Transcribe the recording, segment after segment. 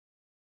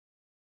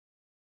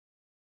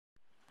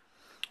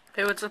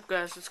Hey, what's up,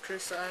 guys? It's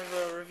Chris. I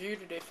have a review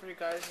today for you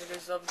guys. It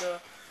is of the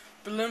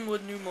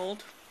Berlinwood new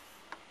mold,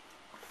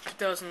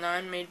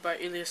 2009, made by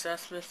Elias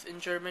Smith in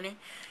Germany.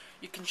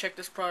 You can check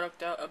this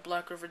product out at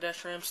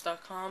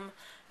blackriver-ramps.com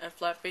and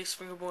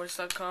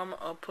flatfacefingerboards.com.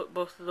 I'll put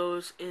both of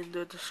those in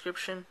the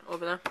description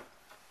over there.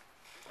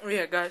 Oh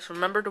yeah, guys,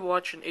 remember to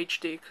watch in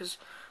HD, because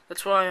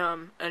that's why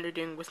I'm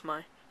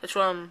that's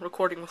why I'm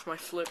recording with my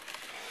flip.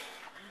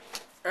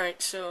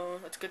 Alright, so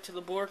let's get to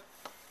the board.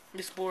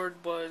 This board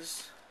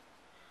was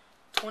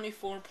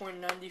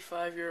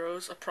 24.95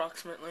 euros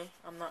approximately.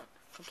 I'm not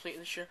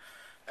completely sure,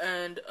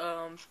 and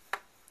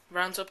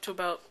rounds up to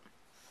about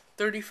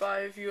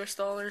 35 US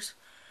dollars,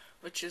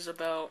 which is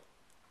about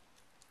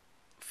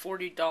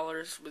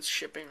 $40 with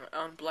shipping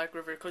on Black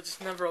River, because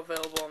it's never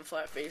available on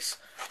Flatface.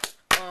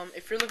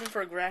 If you're looking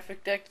for a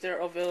graphic deck, they're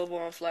available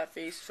on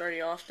Flatface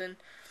very often,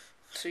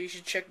 so you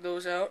should check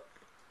those out.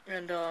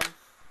 And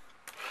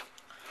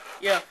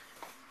yeah.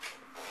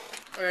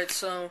 Alright,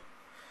 so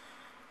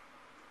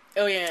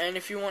oh yeah, and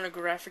if you want a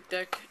graphic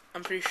deck,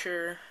 I'm pretty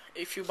sure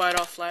if you buy it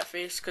off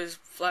Flatface, because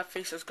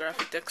Flatface has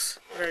graphic decks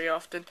very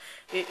often,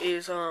 it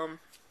is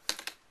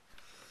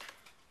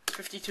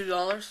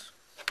 $52,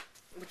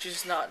 which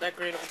is not that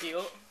great of a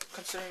deal,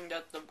 considering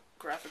that the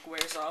graphic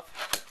wears off,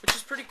 which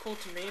is pretty cool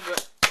to me,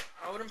 but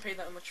I wouldn't pay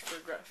that much for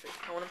a graphic.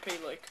 I want to pay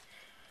like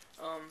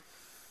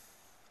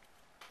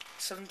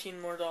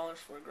 $17 more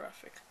for a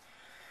graphic.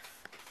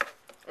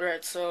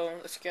 Alright, so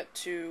let's get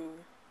to...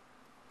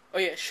 Oh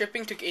yeah,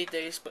 shipping took 8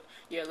 days, but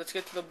yeah, let's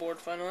get to the board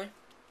finally.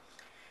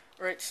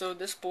 Alright, so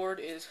this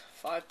board is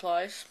 5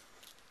 plies.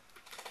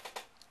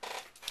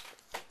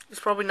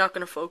 It's probably not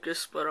gonna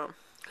focus, but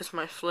cause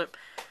my flip.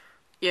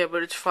 Yeah,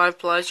 but it's 5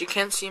 plies. You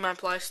can't see my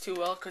plies too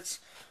well,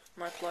 cause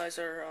my plies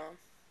are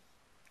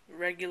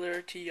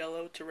regular to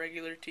yellow to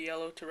regular to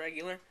yellow to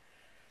regular.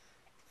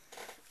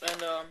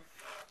 And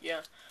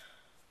yeah.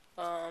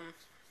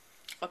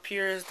 Up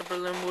here is the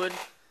Berlinwood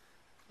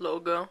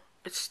logo.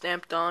 It's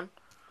stamped on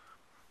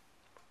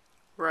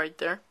right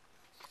there.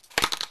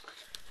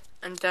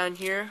 And down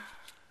here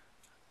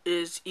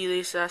is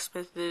Elias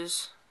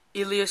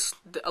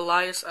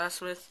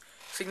Smith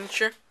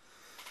signature.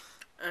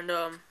 And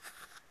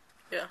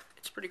yeah,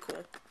 it's pretty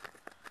cool.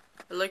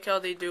 I like how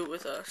they do it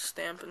with a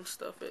stamp and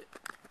stuff.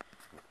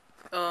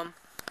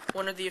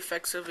 One of the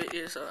effects of it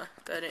is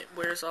that it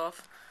wears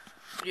off.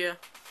 Yeah.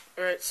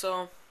 Alright,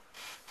 so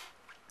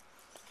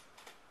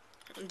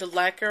the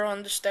lacquer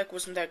on this deck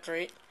wasn't that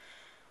great.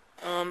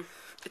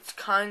 It's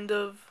kind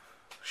of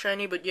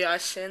shiny, but yeah, I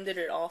sanded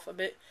it off a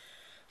bit,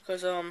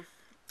 because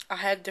I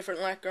had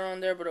different lacquer on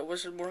there, but it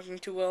wasn't working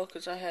too well,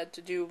 because I had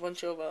to do a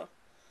bunch of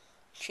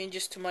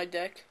changes to my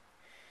deck,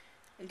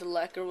 and the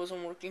lacquer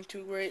wasn't working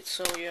too great,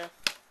 so yeah.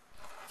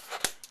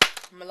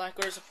 My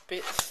lacquer is a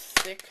bit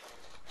thick,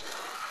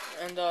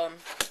 and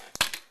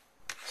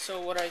so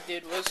what I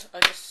did was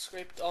I just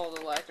scraped all the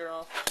lacquer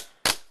off,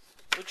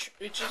 which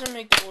doesn't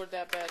make the board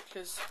that bad,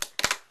 because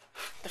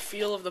the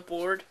feel of the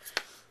board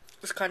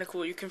is kind of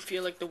cool. You can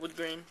feel like the wood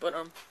grain, but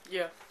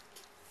yeah.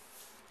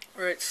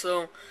 Alright,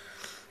 so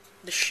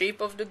the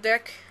shape of the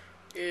deck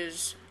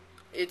is,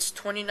 it's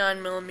 29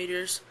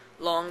 millimeters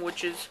long,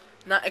 which is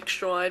not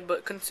extra wide,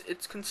 but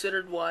it's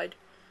considered wide.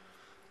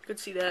 You can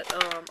see that.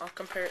 I'll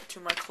compare it to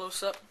my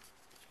close-up.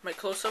 My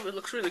close-up, it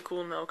looks really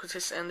cool now, because I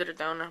sanded it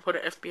down. I put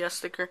an FBS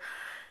sticker,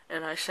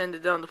 and I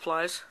sanded down the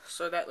plies,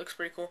 so that looks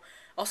pretty cool.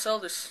 I'll sell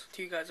this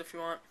to you guys if you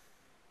want.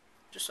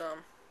 Just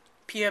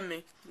PM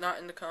me, not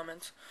in the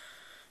comments.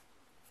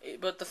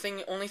 But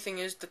the only thing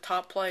is, the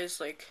top ply is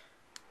like,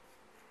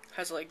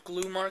 has like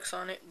glue marks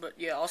on it. But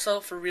yeah, I'll sell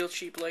it for real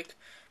cheap, like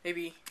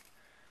maybe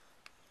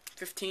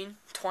 15,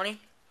 20.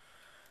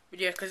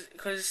 But yeah, cause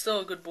it's still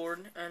a good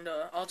board, and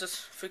I'll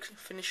just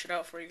finish it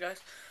out for you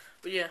guys.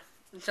 But yeah,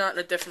 it's not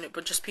a definite,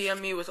 but just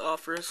PM me with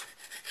offers.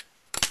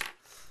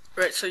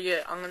 Right, so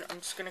yeah, I'm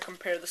just gonna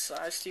compare the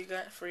size to you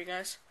guys, for you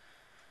guys.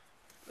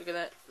 Look at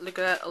that. Look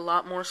at that. A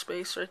lot more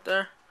space right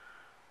there.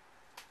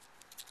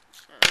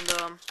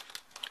 And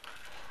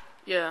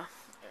yeah.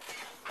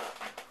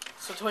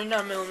 So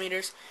 29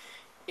 millimeters.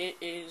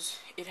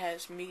 It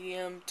has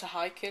medium to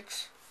high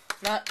kicks.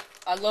 I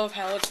love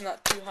how it's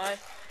not too high,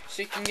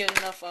 so you can get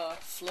enough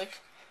flick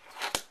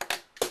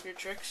for your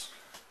tricks.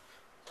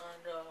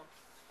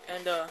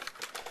 And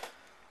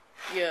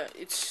yeah,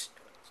 it's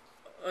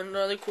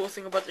another cool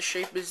thing about the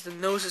shape is the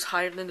nose is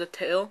higher than the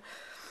tail.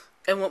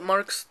 And what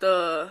marks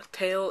the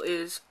tail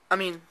is, I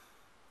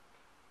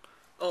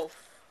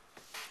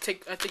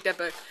take that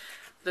back.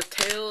 The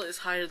tail is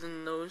higher than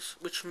the nose,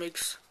 which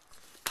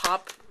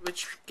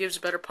gives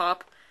better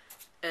pop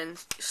and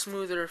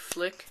smoother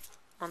flick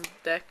on the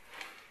deck.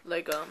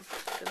 Like you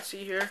can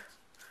see here,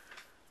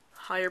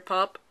 higher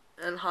pop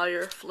and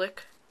higher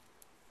flick,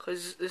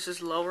 cause this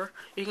is lower.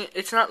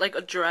 It's not like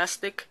a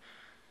drastic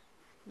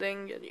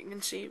thing that you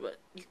can see, but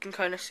you can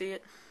kind of see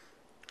it.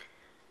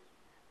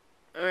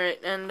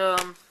 Alright, and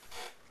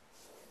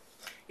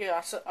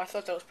yeah, I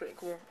thought that was pretty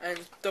cool.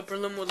 And the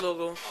Berlinwood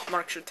logo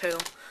marks your tail,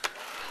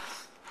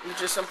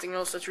 which is something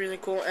else that's really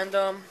cool. And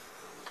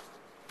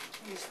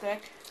this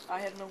deck, I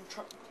had no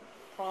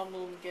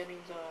problem getting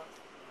the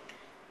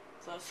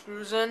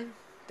screws in.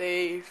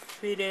 They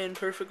fit in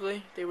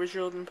perfectly. They were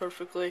drilled in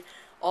perfectly.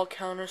 All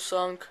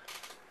countersunk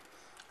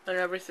and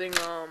everything.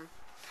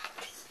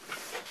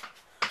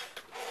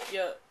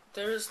 Yeah,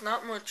 there's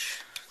not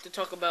much to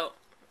talk about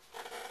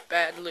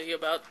badly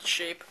about the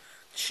shape.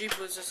 The shape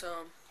was just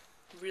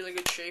really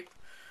good shape.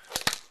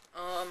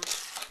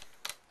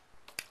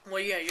 Well,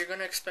 yeah, you're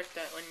gonna expect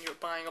that when you're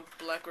buying a a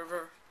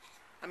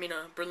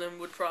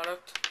Berlinwood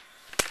product.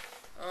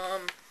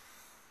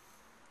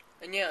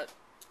 And yeah,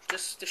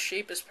 just the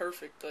shape is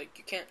perfect. Like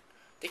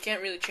they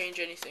can't really change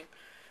anything.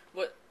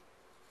 What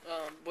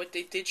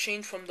they did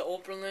change from the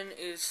old Berlin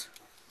is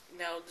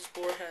now this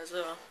board has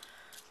a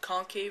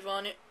concave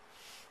on it,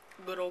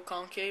 good old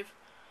concave.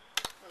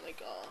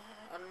 Like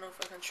I don't know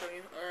if I can show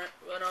you. All right,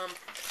 but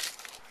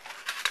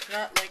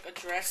not like a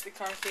drastic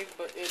concave,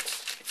 but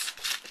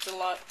it's a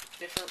lot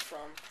different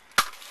from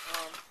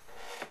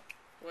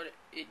what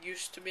it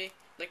used to be.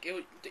 Like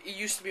it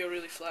used to be a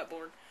really flat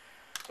board,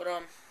 but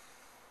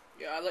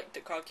yeah, I like the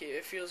concave.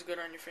 It feels good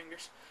on your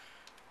fingers.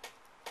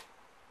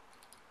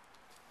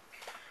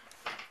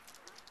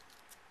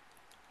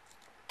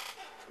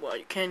 Well,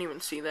 you can't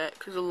even see that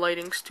because the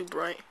lighting's too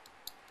bright.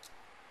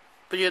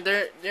 But yeah,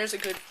 there's a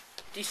good,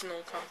 decent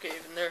old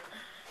concave, and they're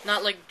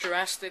not like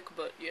drastic,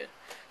 but yeah,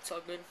 it's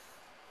all good.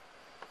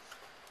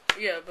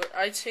 Yeah, but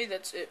I'd say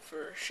that's it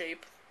for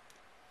shape.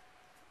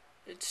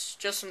 It's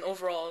just an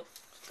overall,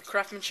 the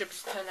craftsmanship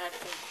is 10 out of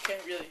 10. You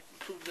can't really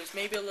improve this.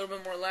 Maybe a little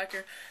bit more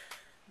lacquer,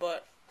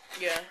 but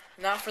yeah,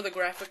 not for the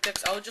graphic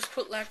decks. I would just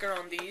put lacquer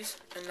on these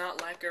and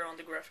not lacquer on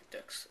the graphic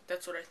decks.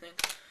 That's what I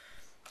think.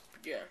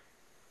 But yeah.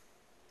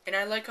 And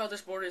I like how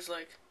this board is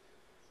like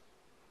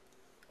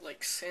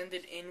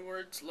sanded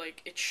inwards.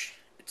 Like it's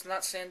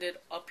not sanded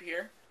up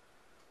here.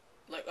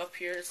 Like up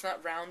here, it's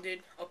not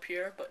rounded up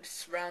here, but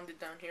it's rounded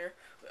down here,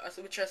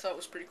 which I thought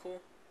was pretty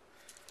cool.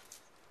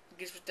 It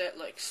gives it that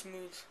like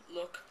smooth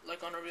look,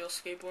 like on a real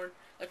skateboard.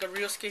 Like a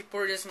real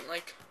skateboard isn't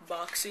like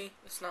boxy.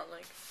 It's not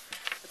like,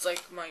 it's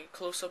like my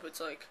close-up. It's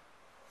like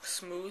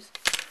smooth.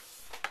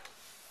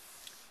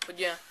 But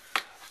yeah.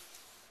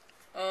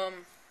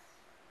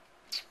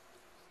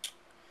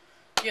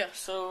 Yeah,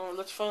 so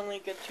let's finally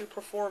get to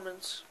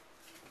performance.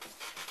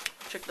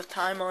 Check the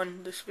time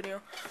on this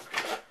video.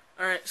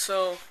 Alright,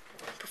 so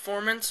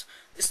performance.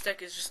 This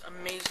deck is just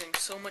amazing.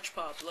 So much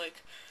pop.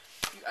 Like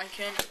I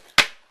can't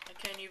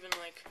even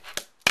like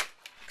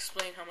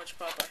explain how much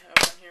pop I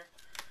have on here.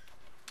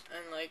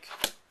 And like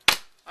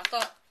I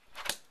thought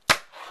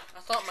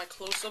my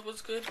close-up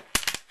was good,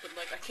 but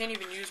like I can't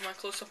even use my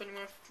close-up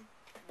anymore.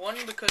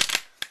 One, because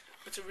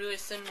it's a really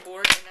thin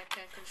board and I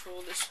can't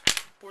control this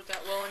board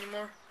that well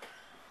anymore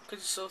because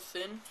it's so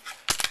thin.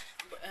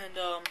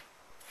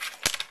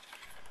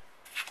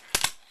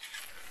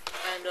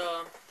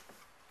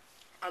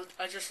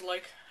 I just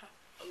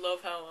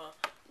love how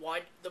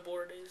wide the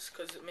board is,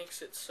 because it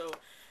makes it so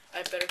I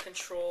have better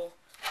control.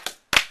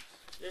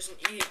 There's a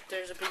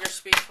bigger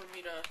space for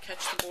me to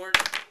catch the board.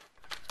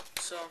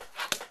 So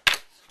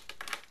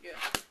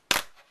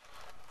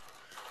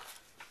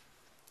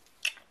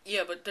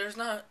yeah, but there's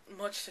not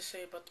much to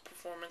say about the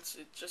performance.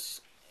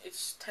 It's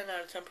 10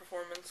 out of 10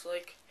 performance.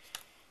 Like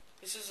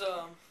this is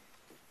a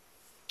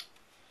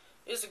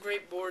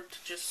great board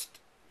to just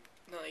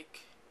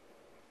like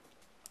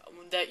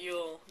that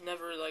you'll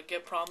never like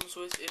get problems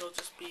with. It'll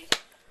just be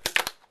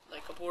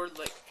like a board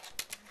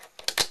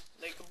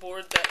a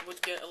board that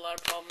would get a lot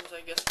of problems,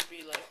 I guess, would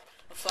be like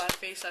a flat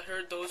face. I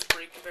heard those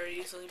break very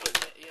easily,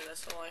 but yeah,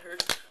 that's all I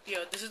heard.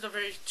 Yeah, this is a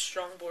very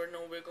strong board,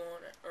 no wiggle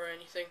on it or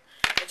anything.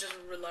 It's just a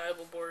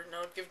reliable board, and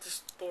I would give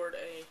this board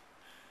a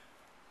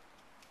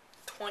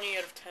 20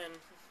 out of 10.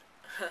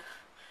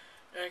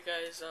 Alright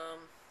guys,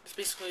 that's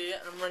basically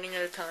it. I'm running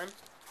out of time,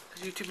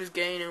 because YouTube is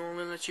gay and it won't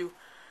let you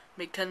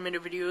make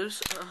 10-minute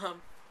videos.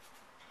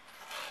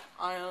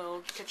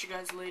 I'll catch you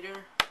guys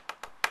later.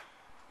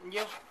 And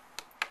yeah.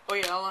 Oh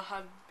yeah,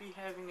 I'll be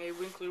having a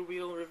Winkler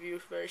wheel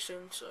review very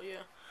soon, so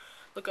yeah,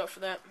 look out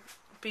for that.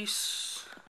 Peace.